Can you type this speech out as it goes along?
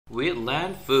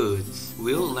Wealdland Foods.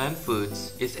 Wealdland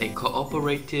Foods is a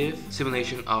cooperative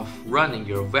simulation of running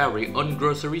your very own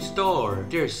grocery store.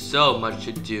 There's so much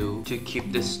to do to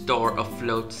keep the store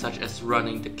afloat, such as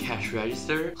running the cash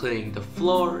register, cleaning the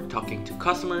floor, talking to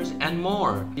customers, and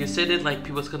more. You said it like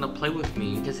people's gonna play with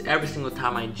me, because every single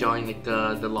time I join like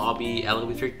the lobby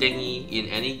elevator thingy in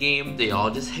any game, they all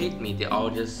just hate me. They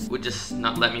all would just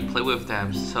not let me play with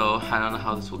them. So I don't know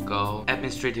how this will go.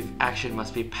 Administrative action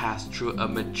must be passed through a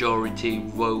majority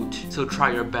vote, so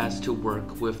try your best to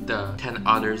work with the 10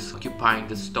 others occupying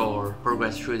the store.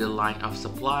 Progress through the line of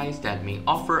supplies that may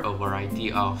offer a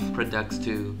variety of products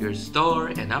to your store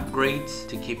and upgrades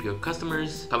to keep your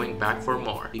customers coming back for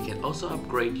more. You can also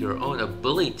upgrade your own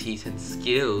abilities and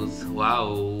skills.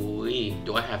 Wow,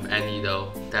 do I have any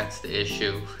though? That's the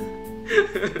issue.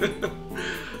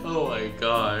 Oh my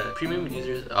god. Premium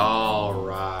users.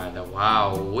 Alright.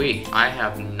 Wow. I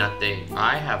have nothing.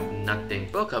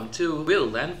 Welcome to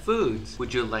Wealdland Foods.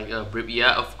 Would you like a brief?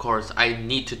 Yeah, of course. I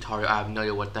need tutorial. I have no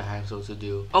idea what the heck I'm supposed to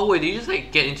do. Oh wait, did you just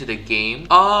like get into the game?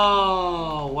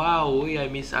 Oh wow. I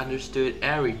misunderstood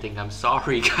everything. I'm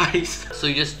sorry guys. So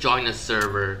you just join a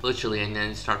server literally and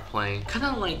then start playing. Kind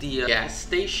of like the gas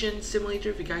station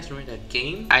simulator, if you guys remember that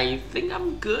game. I think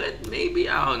I'm good. Maybe.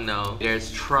 I don't know.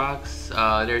 There's trucks.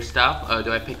 There's stuff.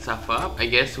 Do I pick stuff up? I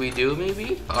guess we do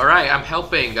maybe. Alright, I'm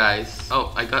helping guys.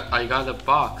 Oh, I got a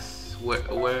box.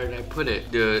 Where did I put it?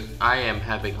 Dude, I am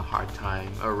having a hard time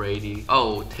already.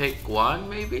 Oh, take one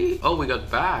maybe? Oh, we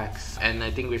got bags. And I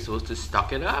think we're supposed to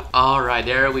stock it up. Alright,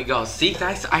 there we go. See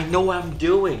guys, I know what I'm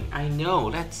doing. I know.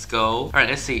 Let's go. Alright,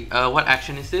 let's see. What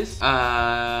action is this? What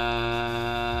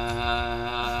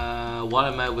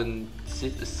am I even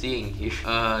seeing here?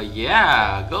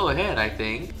 Yeah, go ahead, I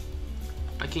think.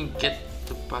 I can get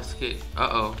the basket.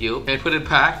 Uh-oh. Can I put it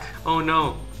back? Oh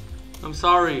no. I'm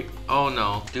sorry. Oh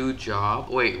no. Do job.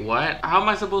 Wait, what? How am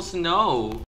I supposed to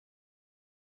know?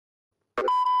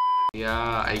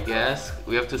 Yeah, I guess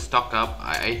we have to stock up,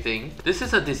 I think. This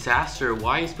is a disaster.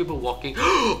 Why is people walking?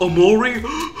 Omori!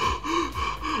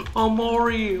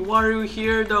 Omori, why are you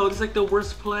here though? It's like the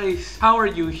worst place. How are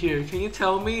you here? Can you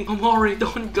tell me? Omori,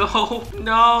 don't go.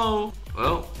 No.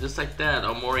 Well, just like that,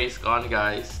 Omori is gone,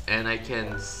 guys. And I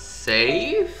can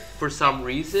save for some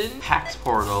reason. Tax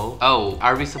portal. Oh,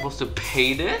 are we supposed to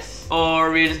pay this? Or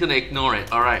are we just gonna ignore it?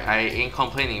 Alright, I ain't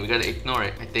complaining. We gotta ignore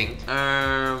it, I think.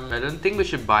 I don't think we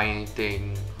should buy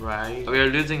anything, right? We are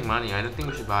losing money. I don't think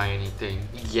we should buy anything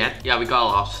yet. Yeah, we got a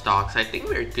lot of stocks. I think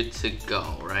we're good to go,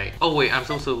 right? Oh wait, I'm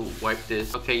supposed to wipe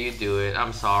this. Okay, you do it.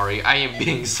 I'm sorry. I am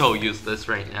being so useless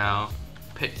right now.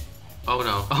 Oh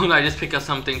no. Oh no, I just picked up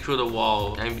something through the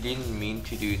wall. I didn't mean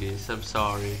to do this. I'm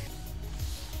sorry.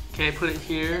 Can I put it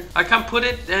here? I can't put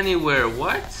it anywhere.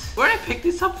 What? Where did I pick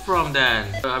this up from then?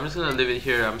 I'm just gonna leave it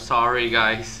here. I'm sorry,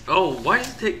 guys. Oh, why does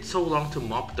it take so long to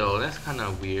mop though? That's kind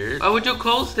of weird. Why would you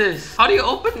close this? How do you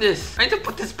open this? I need to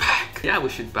put this back. Yeah, we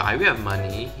should buy. We have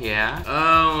money. Yeah.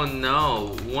 Oh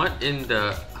no. What in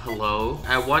the... Hello?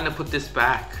 I want to put this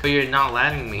back, but you're not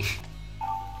letting me.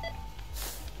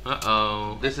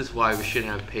 Uh-oh. This is why we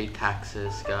shouldn't have paid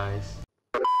taxes, guys.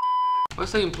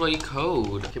 What's the employee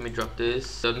code? Can we drop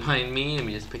this? Don't mind me. Let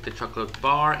me just pick the chocolate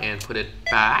bar and put it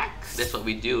back. That's what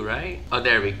we do, right? Oh,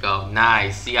 there we go.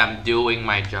 Nice. See, I'm doing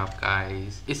my job,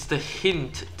 guys. It's the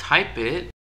hint. Type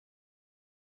it.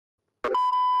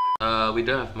 We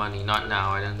don't have money. Not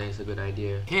now. I don't think it's a good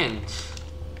idea. Hint.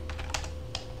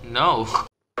 No.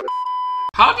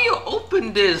 How do you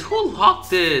open this? Who locked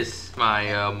this?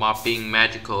 My mop being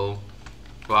magical.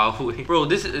 Wow, bro,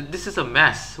 this is a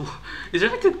mess. Is there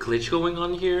like a glitch going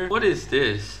on here? What is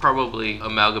this? Probably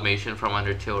amalgamation from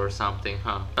Undertale or something,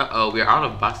 huh? Uh-oh, we're out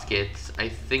of baskets. I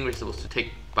think we're supposed to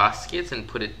take baskets and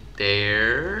put it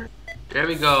there. There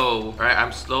we go. Alright,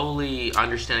 I'm slowly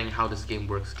understanding how this game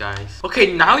works, guys.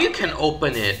 Okay, now you can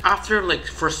open it. After like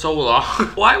for so long.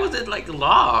 Why was it like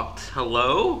locked?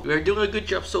 Hello? We're doing a good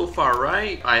job so far,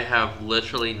 right? I have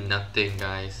literally nothing,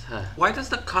 guys. Why does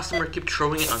the customer keep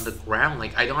throwing it on the ground?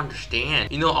 Like, I don't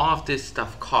understand. You know, all of this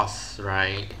stuff costs,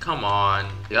 right? Come on.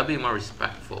 You gotta be more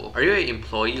respectful. Are you an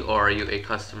employee or are you a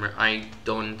customer? I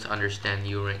don't understand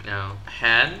you right now.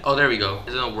 Hand? Oh, there we go.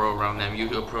 There's no world around them. You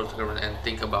approach the government and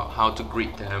think about how to to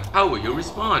greet them. How will you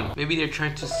respond? Maybe they're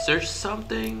trying to search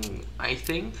something, I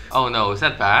think. Oh no, is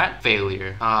that bad?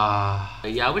 Failure.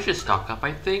 Yeah, we should stock up,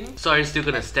 I think. So are you still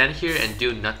gonna stand here and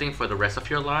do nothing for the rest of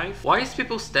your life? Why is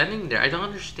people standing there? I don't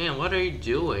understand. What are you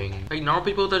doing? Like normal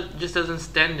people that just doesn't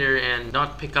stand there and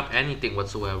not pick up anything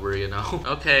whatsoever, you know?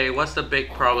 Okay, what's the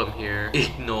big problem here?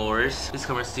 Ignores. This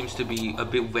customer seems to be a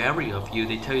bit wary of you.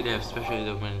 They tell you they have special...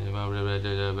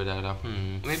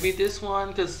 Maybe this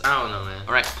one? Cause I don't know, man.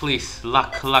 Alright, please.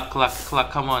 Luck.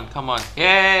 Come on.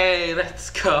 Yay, let's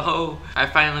go. I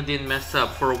finally didn't mess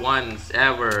up for once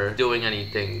ever doing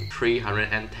anything.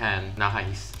 310.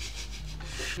 Nice.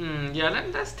 Yeah,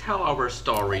 let's tell our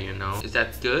story, you know. Is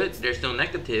that good? There's no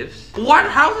negatives. What?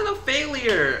 How's it a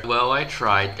failure? Well, I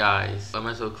tried, guys. I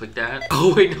might as well click that.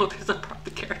 Oh wait, no, there's a proper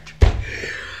character.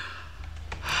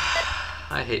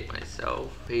 I hate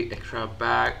myself. Pay extra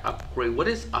back. Upgrade. What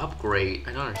is upgrade?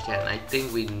 I don't understand. I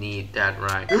think we need that,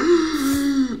 right?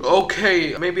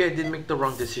 Okay, maybe I did make the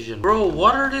wrong decision. Bro,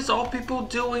 what are these all people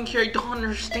doing here? I don't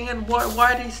understand. Why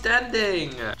are they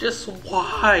standing? Just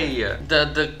why?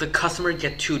 The customer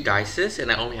get 2 dices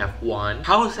and I only have 1.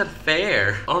 How is that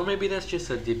fair? Or maybe that's just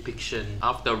a depiction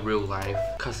of the real life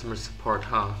customer support,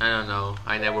 huh? I don't know.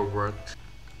 I never worked.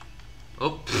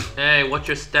 Oh, hey, watch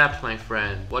your steps, my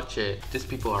friend. Watch it. These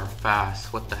people are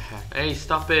fast. What the heck? Hey,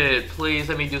 stop it. Please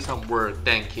let me do some work.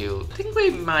 Thank you. I think we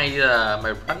might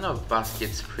run out of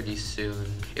baskets pretty soon.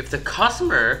 If the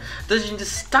customer doesn't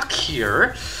just stuck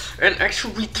here and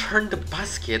actually return the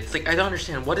baskets, like I don't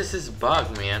understand. What is this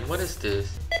bug, man? What is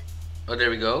this? Oh, there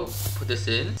we go. Put this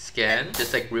in. Scan.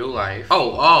 Just like real life.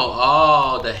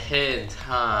 Oh, the hint,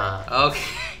 huh? Okay.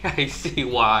 I see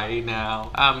why now.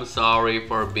 I'm sorry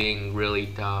for being really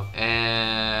dumb.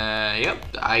 And yep,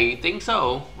 I think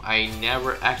so. I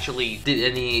never actually did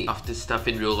any of this stuff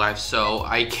in real life, so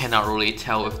I cannot really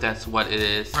tell if that's what it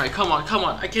is. Alright, come on.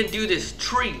 I can do this.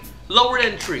 3. Lower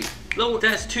than 3. Lower,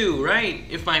 that's 2, right?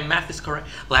 If my math is correct.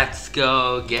 Let's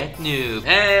go get noob.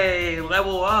 Hey,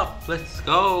 level up. Let's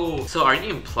go. So are you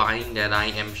implying that I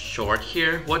am short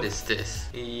here? What is this?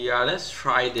 Yeah, let's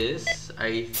try this.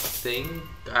 I think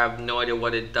I have no idea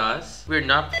what it does. We're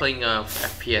not playing a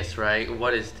FPS, right?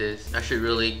 What is this? I should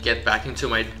really get back into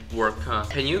my work, huh?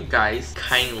 Can you guys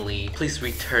kindly please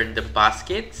return the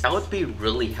baskets? That would be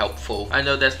really helpful. I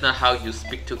know that's not how you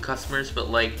speak to customers, but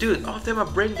like, dude, all of them are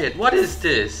brain dead. What is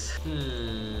this?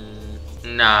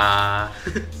 Nah.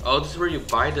 Oh, this is where you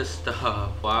buy the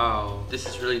stuff. Wow. This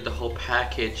is really the whole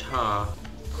package, huh?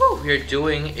 Whew, you're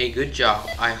doing a good job,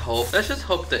 I hope. Let's just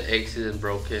hope the eggs isn't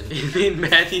broken. You mean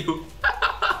menu?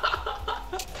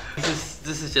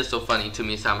 This is just so funny to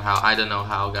me somehow. I don't know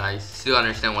how, guys. Still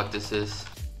understand what this is.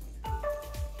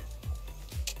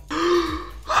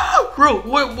 Bro,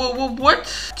 what?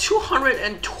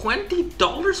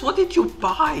 $220? What did you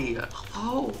buy?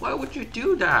 Hello? Why would you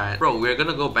do that? Bro, we're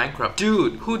gonna go bankrupt.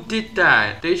 Dude, who did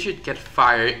that? They should get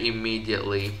fired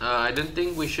immediately. I don't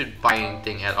think we should buy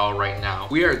anything at all right now.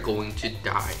 We are going to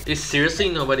die. Is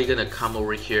seriously nobody gonna come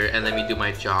over here and let me do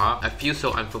my job? I feel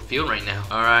so unfulfilled right now.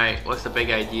 Alright, what's the big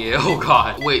idea? Oh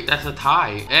god. Wait, that's a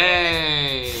tie.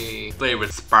 Hey!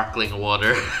 Flavored sparkling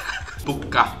water.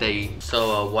 Bugatti.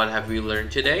 So what have we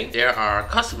learned today? There are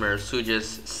customers who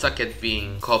just suck at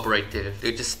being cooperative.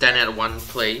 They just stand at one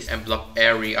place and block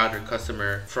every other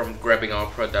customer from grabbing our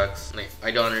products. Like, I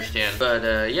don't understand.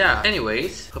 But yeah,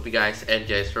 anyways, hope you guys enjoyed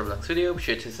this Roblox video. Be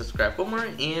sure to subscribe for more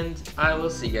and I will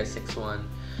see you guys next one.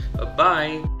 Bye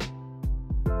bye.